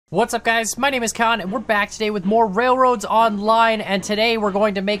What's up, guys? My name is Khan, and we're back today with more Railroads Online, and today we're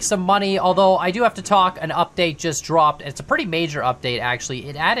going to make some money, although I do have to talk, an update just dropped. It's a pretty major update, actually.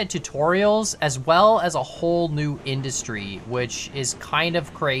 It added tutorials as well as a whole new industry, which is kind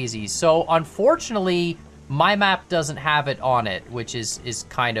of crazy. So, unfortunately, my map doesn't have it on it, which is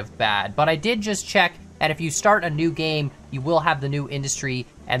kind of bad. But I did just check, and if you start a new game, you will have the new industry,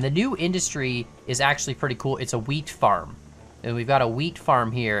 and the new industry is actually pretty cool. It's a wheat farm. And we've got a wheat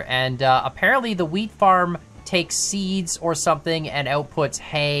farm here, and apparently the wheat farm takes seeds or something and outputs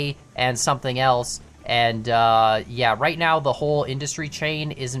hay and something else. And yeah, right now the whole industry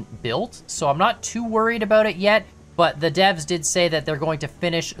chain isn't built, so I'm not too worried about it yet. But the devs did say that they're going to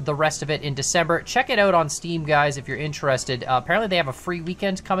finish the rest of it in December. Check it out on Steam, guys, if you're interested. Apparently they have a free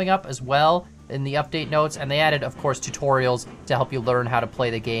weekend coming up as well in the update notes, and they added, of course, tutorials to help you learn how to play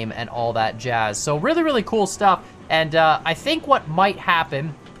the game and all that jazz. So really, really cool stuff. And I think what might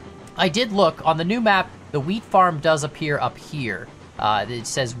happen, I did look on the new map, the wheat farm does appear up here. It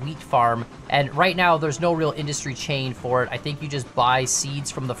says wheat farm, and right now there's no real industry chain for it. I think you just buy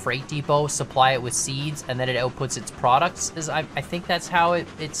seeds from the freight depot, supply it with seeds, and then it outputs its products. I think that's how it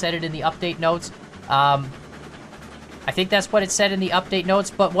said it in the update notes. I think that's what it said in the update notes,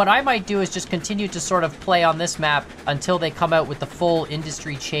 but what I might do is just continue to sort of play on this map until they come out with the full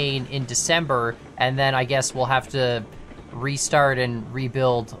industry chain in December, and then I guess we'll have to restart and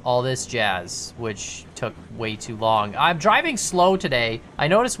rebuild all this jazz, which took way too long. I'm driving slow today. I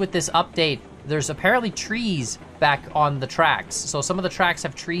noticed with this update, there's apparently trees back on the tracks. So some of the tracks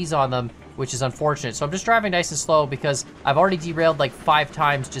have trees on them, which is unfortunate. So I'm just driving nice and slow because I've already derailed like 5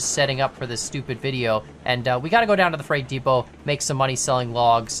 times just setting up for this stupid video. And we gotta go down to the freight depot, make some money selling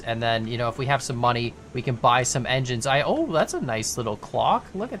logs, and then, you know, if we have some money, we can buy some engines. Oh, that's a nice little clock.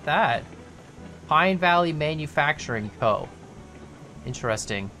 Look at that. Pine Valley Manufacturing Co.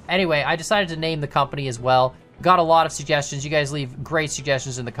 Interesting. Anyway, I decided to name the company as well. Got a lot of suggestions. You guys leave great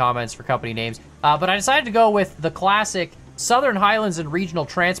suggestions in the comments for company names. But I decided to go with the classic Southern Highlands and Regional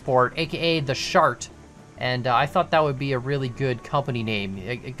Transport, aka the SHART. And I thought that would be a really good company name.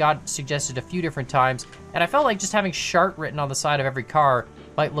 It got suggested a few different times, and I felt like just having SHART written on the side of every car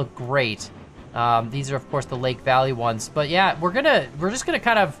might look great. These are, of course, the Lake Valley ones. But yeah, we're just gonna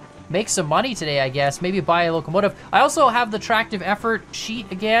kind of make some money today, I guess. Maybe buy a locomotive. I also have the Tractive Effort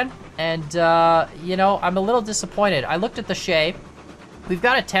sheet again, and you know, I'm a little disappointed. I looked at the Shay. We've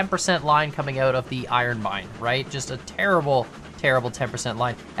got a 10% line coming out of the iron mine, right? Just a terrible, terrible 10%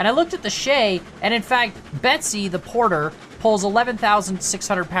 line. And I looked at the Shay, and in fact, Betsy, the porter, pulls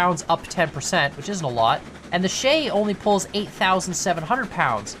 11,600 pounds up 10%, which isn't a lot. And the Shay only pulls 8,700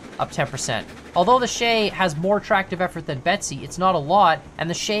 pounds up 10%. Although the Shay has more tractive effort than Betsy, it's not a lot, and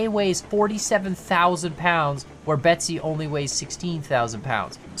the Shay weighs 47,000 pounds, where Betsy only weighs 16,000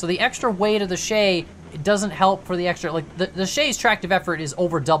 pounds. So the extra weight of the Shay, it doesn't help for the extra, like, the Shay's tractive effort is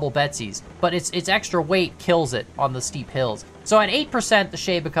over double Betsy's, but its extra weight kills it on the steep hills. So at 8%, the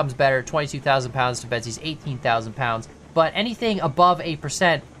Shay becomes better, 22,000 pounds to Betsy's 18,000 pounds, but anything above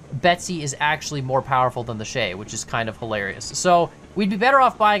 8%, Betsy is actually more powerful than the Shay, which is kind of hilarious. So we'd be better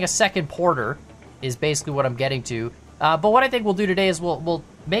off buying a second porter, is basically what I'm getting to. But what I think we'll do today is we'll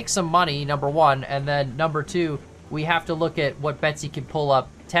make some money, number one, and then number two, we have to look at what Betsy can pull up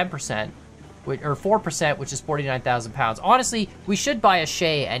 10%, or 4%, which is 49,000 pounds. Honestly, we should buy a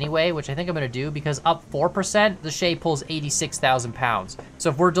Shay anyway, which I think I'm gonna do, because up 4%, the Shay pulls 86,000 pounds.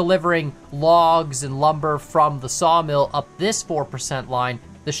 So if we're delivering logs and lumber from the sawmill up this 4% line,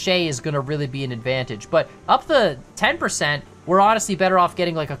 the Shay is gonna really be an advantage. But up the 10%, we're honestly better off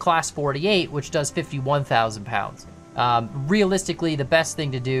getting like a Class 48, which does 51,000 pounds. Realistically, the best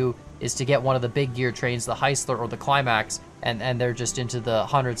thing to do is to get one of the big gear trains, the Heisler or the Climax, and they're just into the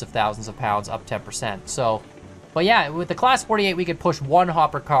hundreds of thousands of pounds up 10%. So, but yeah, with the Class 48, we could push one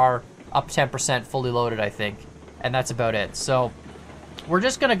hopper car up 10% fully loaded, I think, and that's about it. So we're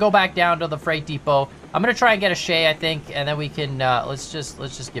just gonna go back down to the freight depot. I'm gonna try and get a Shay, I think, and then we can let's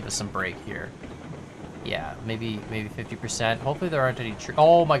just give us some break here. Yeah, maybe 50%. Hopefully there aren't any trees.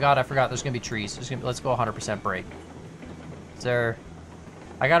 Oh my god, I forgot. There's gonna be trees. Let's go 100% break. Is there?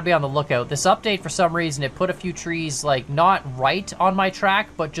 I gotta be on the lookout. This update, for some reason, it put a few trees, like, not right on my track,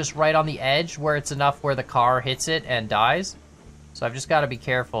 but just right on the edge where it's enough where the car hits it and dies. So I've just gotta be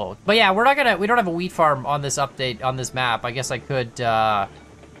careful. But yeah, we don't have a wheat farm on this update, on this map. I guess I could,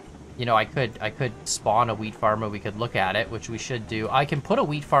 you know, I could spawn a wheat farm and we could look at it, which we should do. I can put a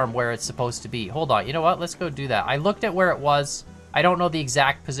wheat farm where it's supposed to be. Hold on, you know what? Let's go do that. I looked at where it was. I don't know the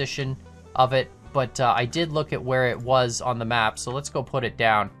exact position of it, but I did look at where it was on the map, so let's go put it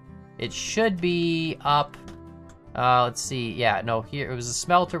down. It should be up Let's see. Yeah, no, here, it was a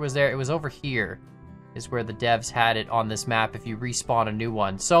smelter was there. It was over here is where the devs had it on this map if you respawn a new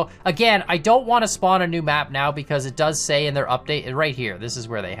one. So, again, I don't want to spawn a new map now because it does say in their update, right here, this is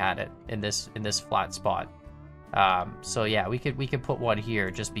where they had it, in this flat spot. So yeah, we could put one here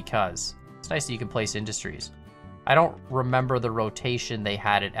just because. It's nice that you can place industries. I don't remember the rotation they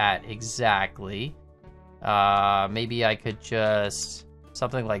had it at exactly. Maybe I could just...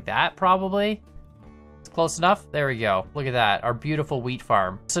 something like that, probably? It's close enough? There we go. Look at that, our beautiful wheat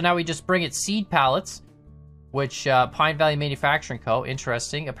farm. So now we just bring it seed pallets, which Pine Valley Manufacturing Co.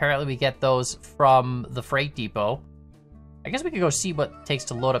 Interesting. Apparently we get those from the freight depot. I guess we could go see what it takes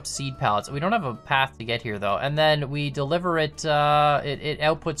to load up seed pallets. We don't have a path to get here, though. And then we deliver it, it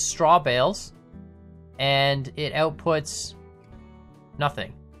outputs straw bales, and it outputs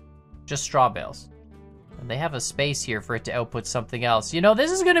nothing. Just straw bales. And they have a space here for it to output something else. You know,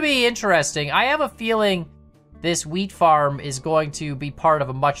 this is going to be interesting. I have a feeling this wheat farm is going to be part of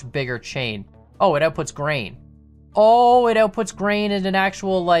a much bigger chain. Oh, it outputs grain. Oh, it outputs grain in an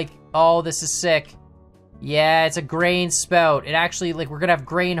actual, like, oh, this is sick. Yeah, it's a grain spout. It actually, like, we're gonna have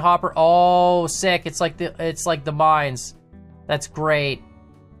grain hopper. Oh, sick. It's like the mines. That's great.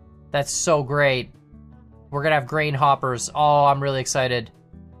 That's so great. We're gonna have grain hoppers. Oh, I'm really excited.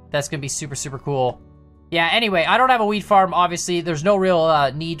 That's gonna be super, super cool. Yeah, anyway, I don't have a wheat farm, obviously. There's no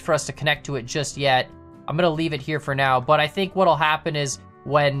real need for us to connect to it just yet. I'm gonna leave it here for now, but I think what'll happen is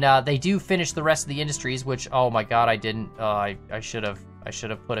when they do finish the rest of the industries, which, oh my god, I didn't. I should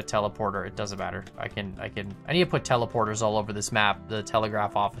have put a teleporter. It doesn't matter. I need to put teleporters all over this map, the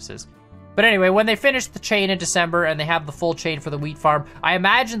telegraph offices. But anyway, when they finish the chain in December and they have the full chain for the wheat farm, I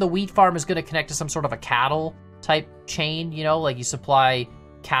imagine the wheat farm is going to connect to some sort of a cattle type chain, you know, like you supply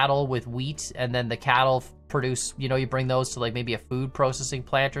cattle with wheat and then the cattle produce, you know, you bring those to like maybe a food processing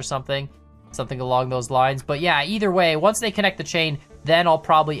plant or something along those lines. But yeah, either way, once they connect the chain, then I'll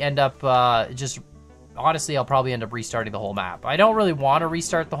probably end up honestly, I'll probably end up restarting the whole map. I don't really want to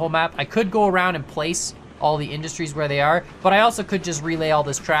restart the whole map. I could go around and place all the industries where they are, but I also could just relay all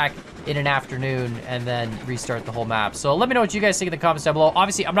this track in an afternoon and then restart the whole map. So let me know what you guys think in the comments down below.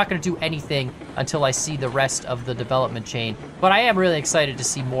 Obviously, I'm not going to do anything until I see the rest of the development chain, but I am really excited to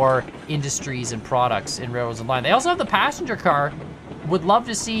see more industries and products in Railroads Online. They also have the passenger car. Would love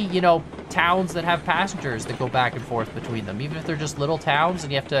to see, you know, towns that have passengers that go back and forth between them. Even if they're just little towns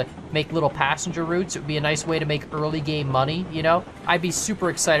and you have to make little passenger routes, it would be a nice way to make early game money, you know? I'd be super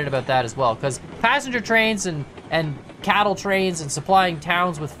excited about that as well, because passenger trains and cattle trains and supplying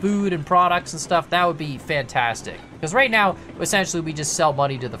towns with food and products and stuff, that would be fantastic. Because right now, essentially, we just sell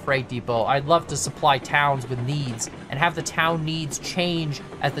money to the freight depot. I'd love to supply towns with needs and have the town needs change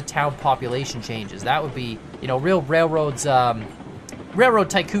as the town population changes. That would be, you know, real railroads, Railroad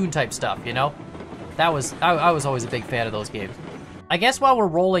Tycoon type stuff, you know? I was always a big fan of those games. I guess while we're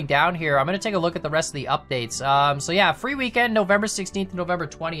rolling down here, I'm going to take a look at the rest of the updates. So yeah, free weekend, November 16th and November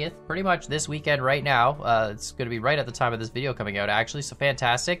 20th. Pretty much this weekend right now. It's going to be right at the time of this video coming out, actually, so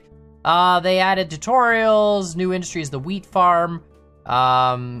fantastic. They added tutorials, new industries, the wheat farm.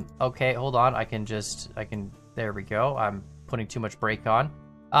 Okay, hold on. There we go. I'm putting too much brake on.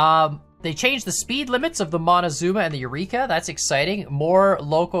 They changed the speed limits of the Montezuma and the Eureka. That's exciting. More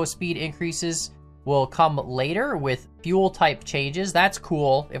loco speed increases will come later with fuel type changes. That's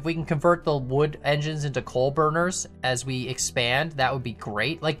cool. If we can convert the wood engines into coal burners as we expand, that would be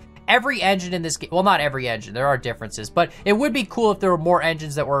great. Like, every engine in this game, well, not every engine, there are differences, but it would be cool if there were more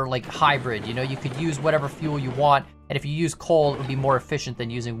engines that were like hybrid. You know, you could use whatever fuel you want, and if you use coal, it would be more efficient than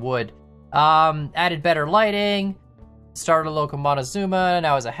using wood. Added better lighting. Started a loco Montezuma,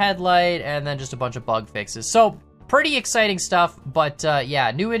 now as a headlight, and then just a bunch of bug fixes. So, pretty exciting stuff, but yeah,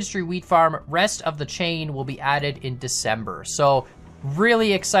 new industry wheat farm. Rest of the chain will be added in December. So,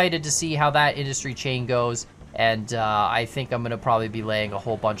 really excited to see how that industry chain goes, and I think I'm gonna probably be laying a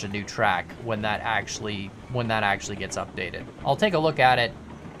whole bunch of new track when that actually gets updated. I'll take a look at it,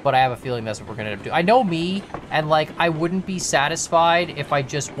 but I have a feeling that's what we're gonna do. I know me, and like, I wouldn't be satisfied if I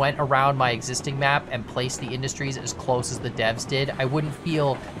just went around my existing map and placed the industries as close as the devs did. I wouldn't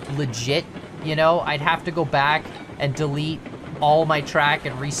feel legit, you know? I'd have to go back and delete all my track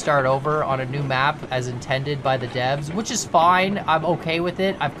and restart over on a new map as intended by the devs, which is fine. I'm okay with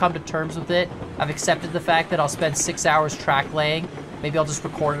it. I've come to terms with it. I've accepted the fact that I'll spend 6 hours track laying. Maybe I'll just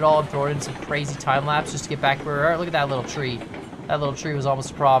record it all and throw it in some crazy time lapse just to get back where we are. Look at that little tree. That little tree was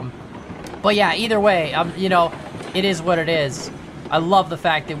almost a problem. But yeah, either way, you know, it is what it is. I love the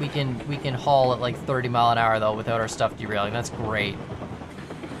fact that we can haul at like 30 mile an hour though without our stuff derailing. That's great.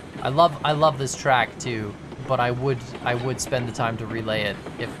 I love this track too, but I would spend the time to relay it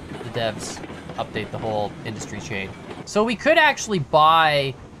if the devs update the whole industry chain. So we could actually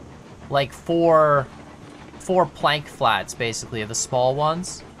buy like four plank flats, basically, of the small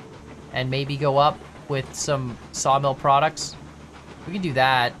ones, and maybe go up with some sawmill products. We can do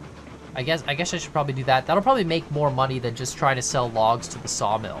that. I guess I should probably do that. That'll probably make more money than just trying to sell logs to the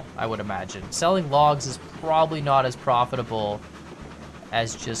sawmill, I would imagine. Selling logs is probably not as profitable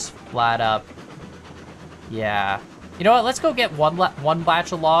as just flat up. Yeah. You know what? Let's go get one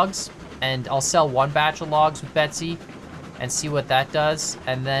batch of logs, and I'll sell one batch of logs with Betsy and see what that does,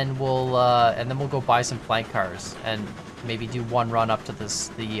 and then we'll go buy some plank cars and maybe do one run up to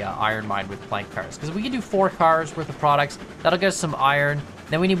the iron mine with plank cars, because we can do 4 cars worth of products. That'll get us some iron.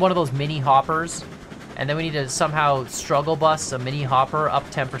 Then we need one of those mini hoppers, and then we need to somehow struggle bus a mini hopper up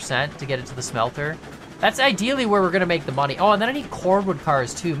 10% to get it to the smelter. That's ideally where we're gonna make the money. Oh, and then I need cordwood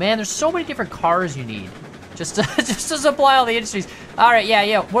cars too. Man, there's so many different cars you need just to supply all the industries. All right,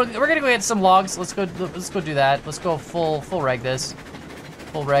 yeah, we're gonna go get some logs. Let's go do that. Let's go full reg this.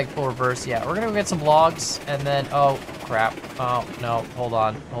 Full reg, full reverse. Yeah, we're gonna go get some logs, and then oh crap. Oh no, hold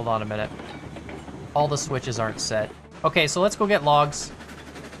on a minute. All the switches aren't set. Okay, so let's go get logs.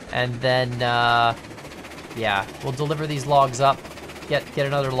 And then, yeah, we'll deliver these logs up, get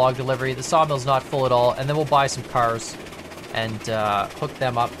another log delivery. The sawmill's not full at all, and then we'll buy some cars and hook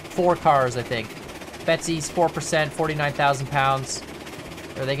them up. 4 cars, I think. Betsy's 4%, 49,000 pounds.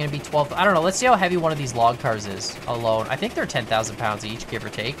 Are they going to be 12? I don't know. Let's see how heavy one of these log cars is alone. I think they're 10,000 pounds each, give or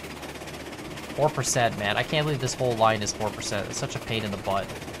take. 4%, man. I can't believe this whole line is 4%. It's such a pain in the butt.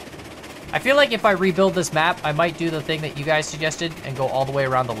 I feel like if I rebuild this map, I might do the thing that you guys suggested and go all the way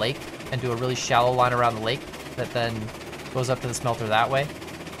around the lake and do a really shallow line around the lake that then goes up to the smelter that way.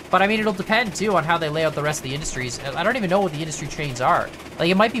 But I mean, it'll depend too on how they lay out the rest of the industries. I don't even know what the industry trains are. Like,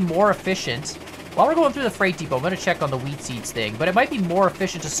 it might be more efficient. While we're going through the freight depot, I'm gonna check on the wheat seeds thing, but it might be more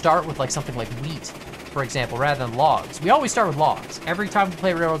efficient to start with like something like wheat, for example, rather than logs. We always start with logs. Every time we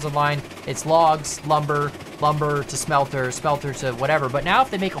play Railroads Online, it's logs, lumber to smelter, smelter to whatever. But now if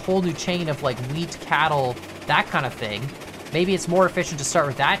they make a whole new chain of like wheat, cattle, that kind of thing, maybe it's more efficient to start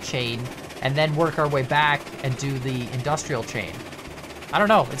with that chain and then work our way back and do the industrial chain. I don't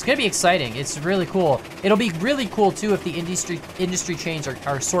know. It's gonna be exciting. It's really cool. It'll be really cool too if the industry chains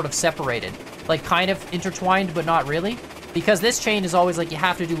are sort of separated, like kind of intertwined, but not really. Because this chain is always like, you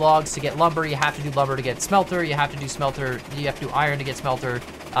have to do logs to get lumber, you have to do lumber to get smelter, you have to do smelter, you have to do iron to get smelter,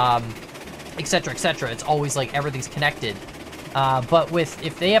 etc., etc. It's always like everything's connected. But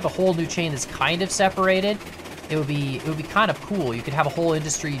if they have a whole new chain that's kind of separated, it would be kind of cool. You could have a whole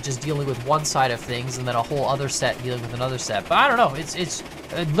industry just dealing with one side of things, and then a whole other set dealing with another set. But I don't know.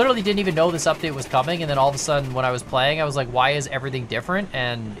 I literally didn't even know this update was coming, and then all of a sudden when I was playing, I was like, why is everything different?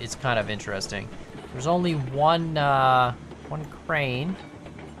 And it's kind of interesting. There's only one crane.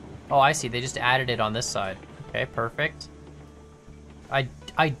 Oh, I see. They just added it on this side. Okay, perfect.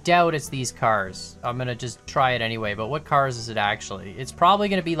 I doubt it's these cars. I'm gonna just try it anyway, but what cars is it actually? It's probably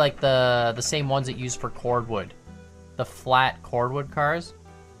gonna be like the same ones it used for cordwood. The flat cordwood cars.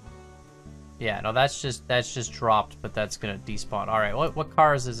 Yeah, no, that's just dropped, but that's gonna despawn. Alright, what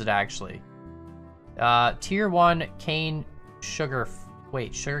cars is it actually? Tier 1 cane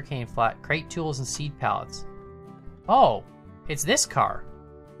sugarcane flat, crate tools and seed pallets. Oh, it's this car.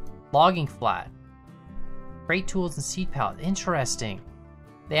 Logging flat. Crate tools and seed pallet. Interesting.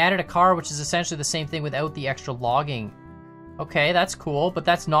 They added a car which is essentially the same thing without the extra logging. Okay, that's cool, but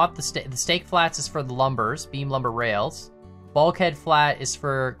that's not the stake flats is for the lumbers, beam lumber rails. Bulkhead flat is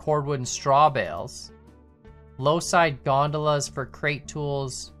for cordwood and straw bales. Low side gondolas for crate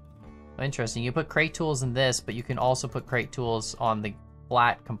tools. Interesting. You put crate tools in this, but you can also put crate tools on the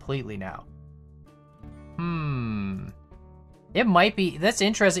flat completely now. It might be. That's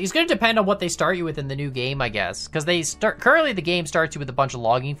interesting. It's going to depend on what they start you with in the new game, I guess. Because currently the game starts you with a bunch of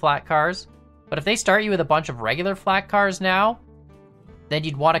logging flat cars. But if they start you with a bunch of regular flat cars now, then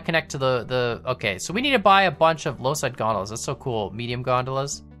you'd want to connect to the... Okay, so we need to buy a bunch of low-side gondolas. That's so cool. Medium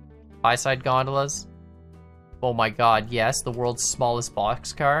gondolas. High-side gondolas. Oh my god, yes. The world's smallest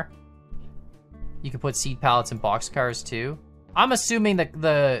boxcar. You can put seed pallets in boxcars too. I'm assuming that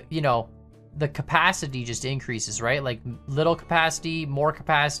the capacity just increases, right? Like little capacity, more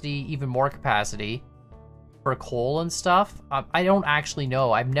capacity, even more capacity for coal and stuff. I don't actually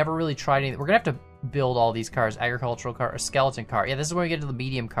know. I've never really tried anything. We're gonna have to build all these cars. Agricultural car, or skeleton car. Yeah, this is when we get to the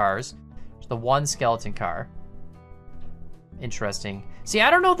medium cars. There's the one skeleton car. Interesting. See, I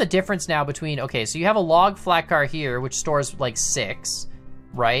don't know the difference now between, okay, so you have a log flat car here, which stores like 6,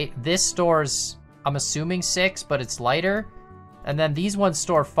 right? This stores, I'm assuming 6, but it's lighter. And then these ones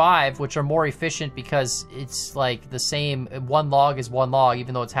store 5, which are more efficient because it's like the same, one log is one log,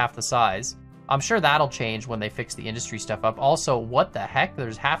 even though it's half the size. I'm sure that'll change when they fix the industry stuff up. Also, what the heck?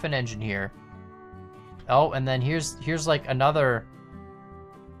 There's half an engine here. Oh, and then here's like another...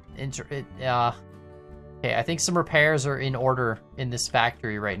 Okay, I think some repairs are in order in this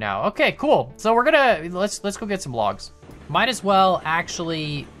factory right now. Okay, cool. So we're gonna... Let's go get some logs. Might as well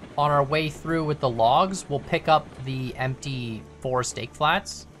actually, on our way through with the logs, we'll pick up the empty 4 stake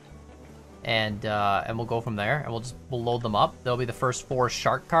flats. And we'll go from there, and we'll load them up. They'll be the first 4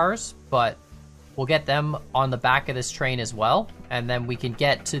 shark cars, but we'll get them on the back of this train as well, and then we can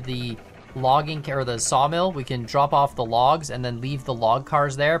get to the logging or the sawmill. We can drop off the logs and then leave the log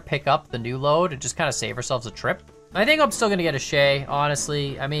cars there, pick up the new load, and just kind of save ourselves a trip. I think I'm still gonna get a Shay,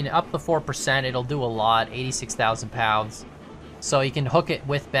 honestly. I mean, up the 4%, it'll do a lot. 86,000 pounds. So you can hook it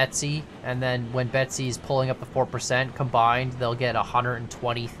with Betsy, and then when Betsy's pulling up the 4% combined, they'll get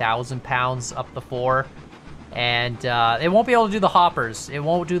 120,000 pounds up the 4. And it won't be able to do the hoppers. It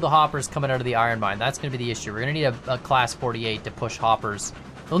won't do the hoppers coming out of the iron mine. That's going to be the issue. We're going to need a class 48 to push hoppers.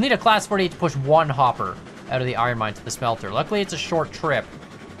 We'll need a class 48 to push 1 hopper out of the iron mine to the smelter. Luckily, it's a short trip,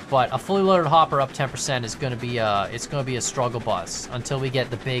 but a fully loaded hopper up 10% is going to be a struggle bus until we get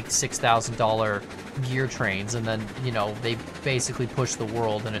the big $6,000 gear trains, and then, you know, they basically push the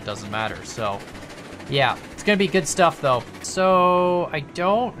world and it doesn't matter. So yeah, it's gonna be good stuff though. So I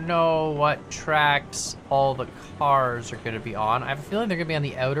don't know what tracks all the cars are gonna be on. I have a feeling they're gonna be on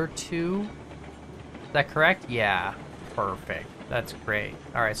the outer 2. Is that correct? Yeah, perfect. That's great.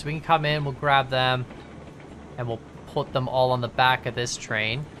 All right, so we can come in, we'll grab them, and we'll put them all on the back of this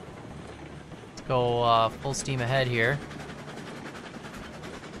train. Let's go full steam ahead here.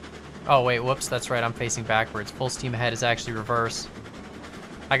 Oh, wait, whoops, that's right, I'm facing backwards. Full steam ahead is actually reverse.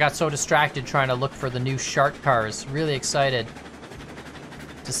 I got so distracted trying to look for the new shark cars. Really excited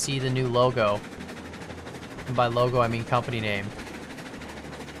to see the new logo. And by logo, I mean company name.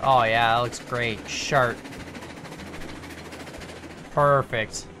 Oh, yeah, that looks great. Shark.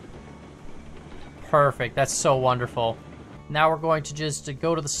 Perfect. Perfect, that's so wonderful. Now we're going to just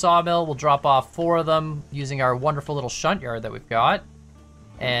go to the sawmill. We'll drop off 4 of them using our wonderful little shunt yard that we've got.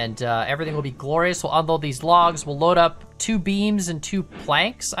 And everything will be glorious. We'll unload these logs. We'll load up 2 beams and 2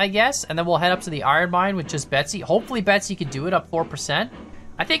 planks, I guess. And then we'll head up to the iron mine with just Betsy. Hopefully Betsy can do it up 4%.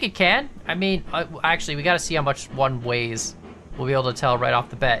 I think it can. I mean, actually, we got to see how much one weighs. We'll be able to tell right off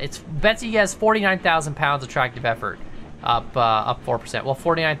the bat. Betsy has 49,000 pounds of tractive effort up 4%. Well,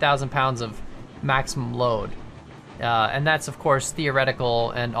 49,000 pounds of maximum load. And that's, of course, theoretical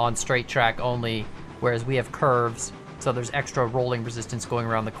and on straight track only, whereas we have curves. So there's extra rolling resistance going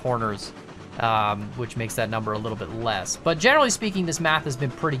around the corners, which makes that number a little bit less. But generally speaking, this math has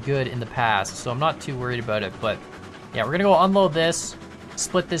been pretty good in the past, so I'm not too worried about it. But yeah, we're gonna go unload this,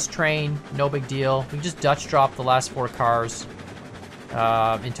 split this train, no big deal. We can just Dutch drop the last 4 cars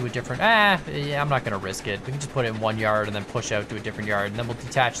into a different, yeah, I'm not gonna risk it. We can just put it in one yard and then push out to a different yard, and then we'll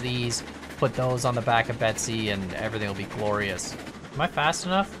detach these, put those on the back of Betsy, and everything will be glorious. Am I fast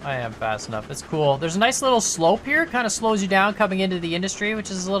enough? I am fast enough. That's cool. There's a nice little slope here. Kind of slows you down coming into the industry,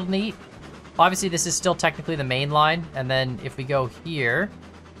 which is a little neat. Obviously, this is still technically the main line. And then if we go here,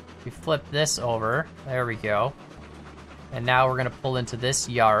 we flip this over. There we go. And now we're going to pull into this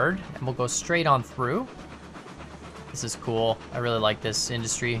yard, and we'll go straight on through. This is cool. I really like this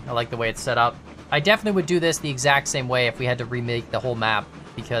industry. I like the way it's set up. I definitely would do this the exact same way if we had to remake the whole map,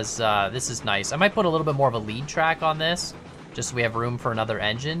 because this is nice. I might put a little bit more of a lead track on this, just so we have room for another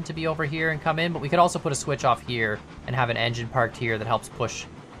engine to be over here and come in. But we could also put a switch off here and have an engine parked here that helps push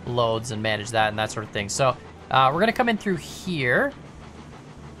loads and manage that and that sort of thing. So we're gonna come in through here,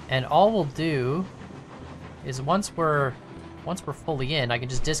 and all we'll do is once we're fully in, I can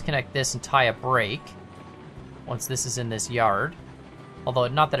just disconnect this and tie a brake once this is in this yard. Although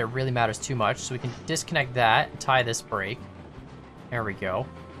not that it really matters too much, so we can disconnect that and tie this brake. There we go.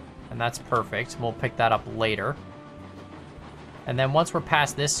 And that's perfect. We'll pick that up later. And then once we're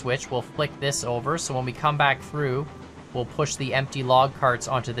past this switch, we'll flick this over, so when we come back through, we'll push the empty log carts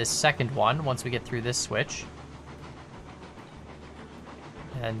onto this second one once we get through this switch.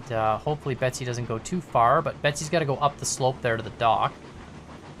 And hopefully Betsy doesn't go too far, but Betsy's got to go up the slope there to the dock.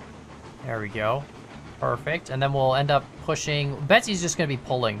 There we go. Perfect. And then we'll end up pushing... Betsy's just going to be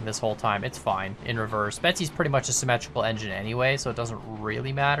pulling this whole time. It's fine in reverse. Betsy's pretty much a symmetrical engine anyway, so it doesn't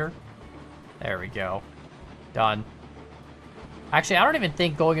really matter. There we go. Done. Actually, I don't even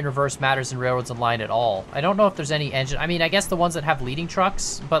think going in reverse matters in Railroads Online at all. I don't know if there's any engine... I mean, I guess the ones that have leading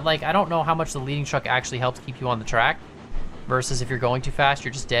trucks, but, like, I don't know how much the leading truck actually helps keep you on the track. Versus if you're going too fast,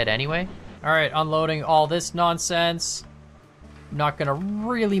 you're just dead anyway. All right, unloading all this nonsense. Not gonna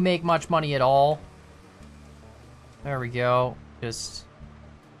really make much money at all. There we go. Just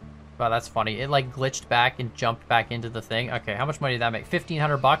Wow, that's funny. It like glitched back and jumped back into the thing. Okay, how much money did that make?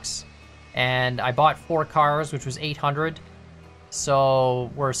 1,500 bucks. And I bought 4 cars, which was 800. So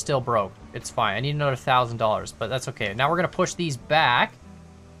we're still broke. It's fine. I need another $1,000, but that's okay. Now we're gonna push these back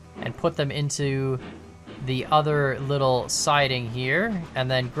and put them into the other little siding here, and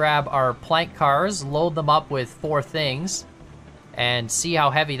then grab our plank cars, load them up with 4 things, and see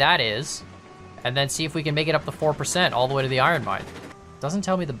how heavy that is, and then see if we can make it up to 4% all the way to the iron mine. Doesn't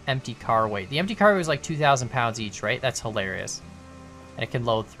tell me the empty car weight. The empty car weight was like 2,000 pounds each, right? That's hilarious. And it can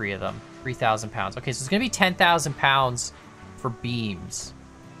load 3 of them. 3,000 pounds. Okay, so it's gonna be 10,000 pounds for beams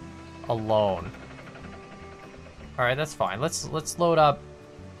alone. All right, that's fine. Let's load up.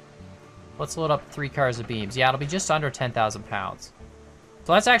 Let's load up 3 cars of beams. Yeah, it'll be just under 10,000 pounds.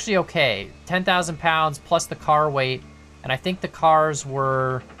 So that's actually okay. 10,000 pounds plus the car weight, and I think the cars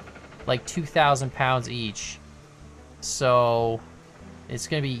were like 2,000 pounds each. So it's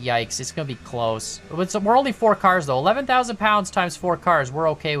gonna be yikes. It's gonna be close. We're only 4 cars though. 11,000 pounds times 4 cars. We're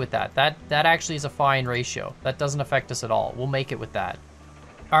okay with that. That actually is a fine ratio. That doesn't affect us at all. We'll make it with that.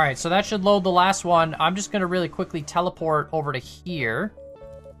 All right, so that should load the last one. I'm just gonna really quickly teleport over to here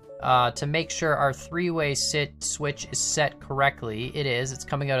to make sure our 3-way switch is set correctly. It is. It's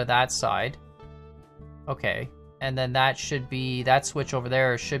coming out of that side. Okay, and then that should be, that switch over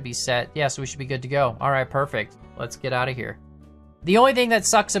there should be set. Yeah, so we should be good to go. All right, perfect. Let's get out of here. The only thing that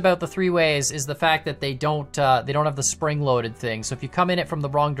sucks about the 3-ways is the fact that they don't have the spring-loaded thing. So if you come in it from the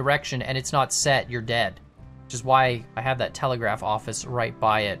wrong direction and it's not set, you're dead. Which is why I have that telegraph office right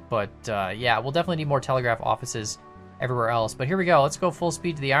by it. But yeah, we'll definitely need more telegraph offices everywhere else. But here we go. Let's go full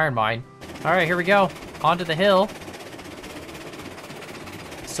speed to the iron mine. All right, here we go. Onto the hill.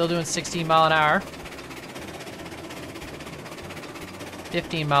 Still doing 16 mile an hour.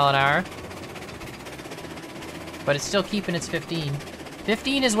 15 mile an hour. But it's still keeping its 15.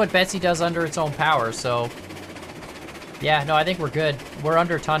 15 is what Betsy does under its own power, so... Yeah, no, I think we're good. We're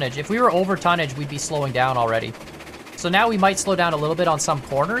under tonnage. If we were over tonnage, we'd be slowing down already. So now we might slow down a little bit on some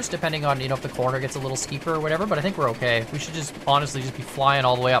corners, depending on, you know, if the corner gets a little steeper or whatever, but I think we're okay. We should just, honestly, just be flying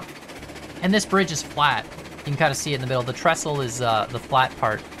all the way up. And this bridge is flat. You can kind of see it in the middle. The trestle is the flat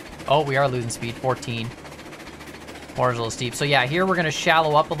part. Oh, we are losing speed, 14. Corner's a little steep. So yeah, here we're gonna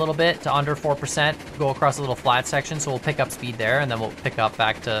shallow up a little bit to under 4%, go across a little flat section, so we'll pick up speed there, and then we'll pick up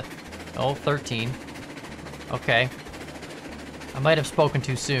back to, 13. Okay. I might have spoken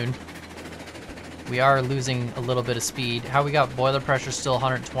too soon. We are losing a little bit of speed. How we got boiler pressure still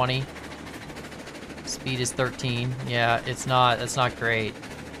 120. Speed is 13. Yeah, it's not great.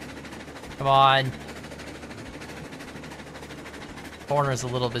 Come on. Corner is a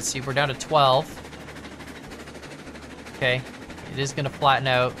little bit steep. We're down to 12. Okay, it is gonna flatten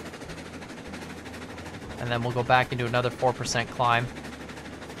out. And then we'll go back into another 4% climb.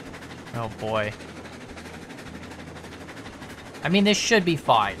 Oh boy. I mean, this should be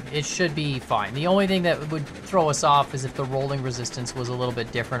fine. It should be fine. The only thing that would throw us off is if the rolling resistance was a little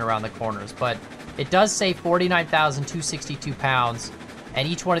bit different around the corners. But it does say 49,262 pounds. And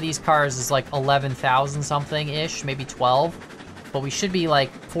each one of these cars is like 11,000 something-ish, maybe 12. But we should be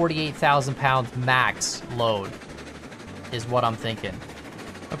like 48,000 pounds max load, is what I'm thinking.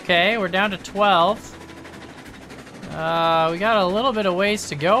 Okay, we're down to 12. We got a little bit of ways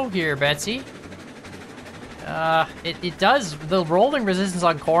to go here, Betsy. It does, the rolling resistance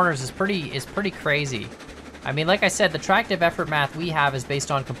on corners is pretty crazy. I mean, like I said, the tractive effort math we have is based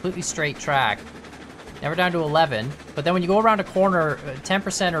on completely straight track. Now we're down to 11, but then when you go around a corner,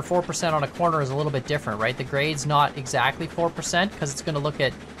 10% or 4% on a corner is a little bit different, right? The grade's not exactly 4% because it's gonna look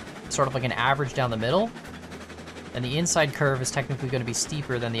at sort of like an average down the middle. And the inside curve is technically gonna be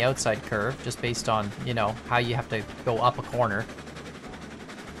steeper than the outside curve, just based on, you know, how you have to go up a corner.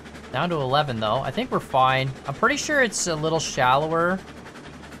 Down to 11 though. I think we're fine. I'm pretty sure it's a little shallower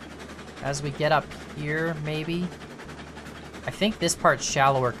as we get up here, maybe. I think this part's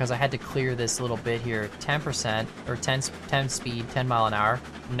shallower because I had to clear this little bit here. 10%, or 10 speed, 10 mile an hour.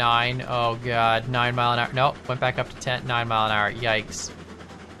 9, oh god, 9 mile an hour. Nope, went back up to 10, 9 mile an hour. Yikes.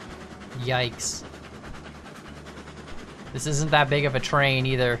 Yikes. This isn't that big of a train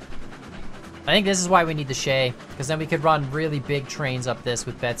either. I think this is why we need the Shay, because then we could run really big trains up this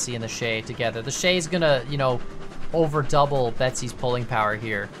with Betsy and the Shay together. The Shay's gonna, you know, over double Betsy's pulling power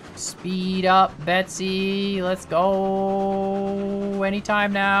here. Speed up, Betsy. Let's go.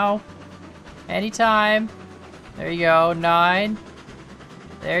 Anytime now. Anytime. There you go. 9.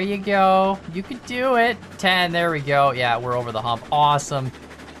 There you go. You can do it. 10. There we go. Yeah, we're over the hump. Awesome.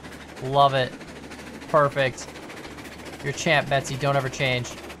 Love it. Perfect. You're champ, Betsy. Don't ever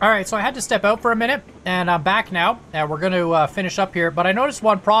change. All right, so I had to step out for a minute. and I'm back now, and we're going to finish up here. But I noticed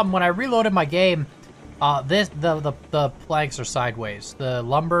one problem. When I reloaded my game, the planks are sideways. The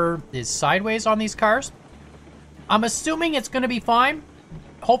lumber is sideways on these cars. I'm assuming it's going to be fine.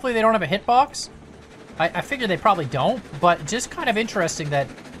 Hopefully they don't have a hitbox. I figure they probably don't, but just kind of interesting that,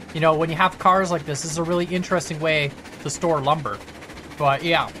 you know, when you have cars like this is a really interesting way to store lumber. But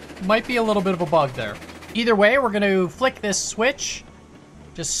yeah, might be a little bit of a bug there. Either way, we're going to flick this switch,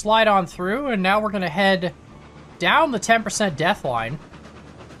 just slide on through, and now we're going to head down the 10% death line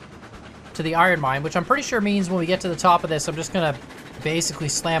to the iron mine, which I'm pretty sure means when we get to the top of this, I'm just going to basically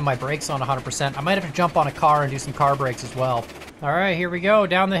slam my brakes on 100%. I might have to jump on a car and do some car brakes as well. All right, here we go,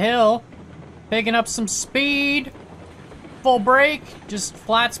 down the hill. Picking up some speed. Full brake. Just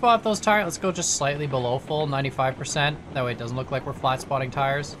flat spot those tires. Let's go just slightly below full, 95%. That way it doesn't look like we're flat spotting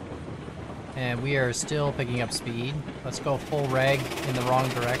tires. And we are still picking up speed. Let's go full reg in the wrong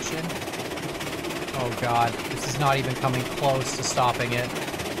direction. Oh god, this is not even coming close to stopping it.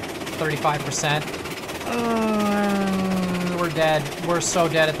 35%. We're dead. We're so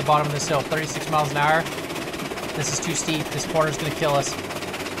dead at the bottom of this hill. 36 miles an hour. This is too steep. This corner's gonna kill us.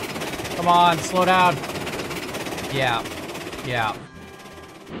 Come on, slow down. Yeah. Yeah.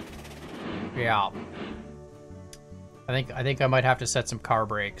 Yeah. I think I might have to set some car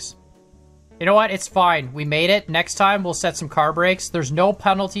brakes. You know what? It's fine. We made it. Next time, we'll set some car brakes. There's no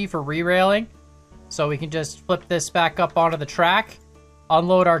penalty for re-railing. So we can just flip this back up onto the track,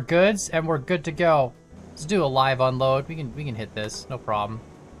 unload our goods, and we're good to go. Let's do a live unload. We can hit this. No problem.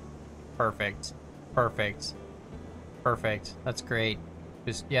 Perfect. Perfect. Perfect. That's great.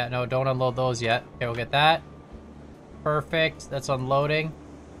 Just, yeah, no, don't unload those yet. Okay, we'll get that. Perfect. That's unloading.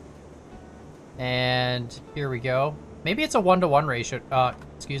 And here we go. Maybe it's a 1-to-1 ratio.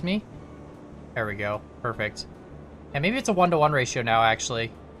 Excuse me? There we go. Perfect. And maybe it's a 1-to-1 ratio now,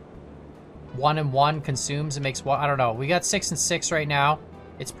 actually. 1 and 1 consumes and makes 1. I don't know. We got 6 and 6 right now.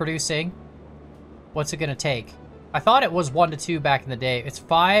 It's producing. What's it going to take? I thought it was 1 to 2 back in the day. It's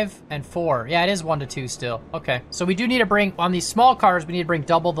 5 and 4. Yeah, it is 1 to 2 still. Okay. So we do need to bring, on these small cars, we need to bring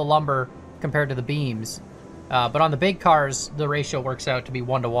double the lumber compared to the beams. But on the big cars, the ratio works out to be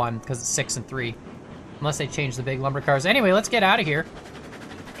 1 to 1 because it's 6 and 3. Unless they change the big lumber cars. Anyway, let's get out of here.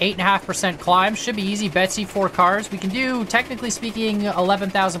 8.5% climb. Should be easy. Betsy, 4 cars. We can do, technically speaking,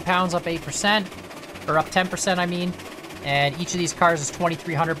 11,000 pounds up 8%. Or up 10%, I mean. And each of these cars is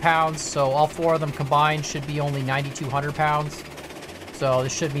 2,300 pounds. So all 4 of them combined should be only 9,200 pounds. So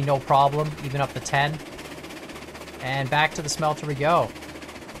this should be no problem, even up to 10. And back to the smelter we go.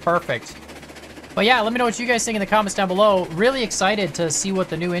 Perfect. But yeah, let me know what you guys think in the comments down below. Really excited to see what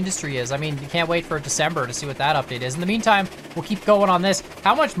the new industry is. I mean, you can't wait for December to see what that update is. In the meantime, we'll keep going on this.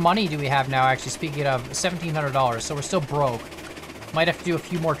 How much money do we have now, actually, speaking of? $1,700, so we're still broke. Might have to do a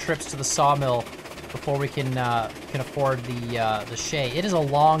few more trips to the sawmill before we can afford the Shay. It is a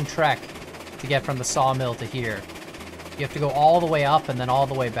long trek to get from the sawmill to here. You have to go all the way up and then all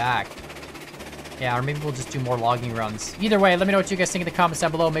the way back. Yeah, or maybe we'll just do more logging runs. Either way, let me know what you guys think in the comments down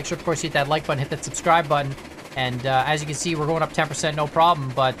below. Make sure, of course, you hit that like button, hit that subscribe button. And as you can see, we're going up 10%, no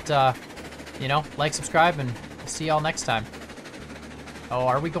problem. But, you know, like, subscribe, and we'll see y'all next time. Oh,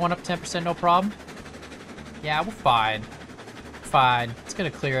 are we going up 10%, no problem? Yeah, we're fine. Fine. It's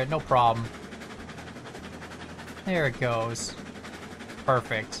gonna clear it, no problem. There it goes.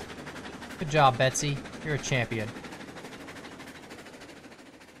 Perfect. Good job, Betsy. You're a champion.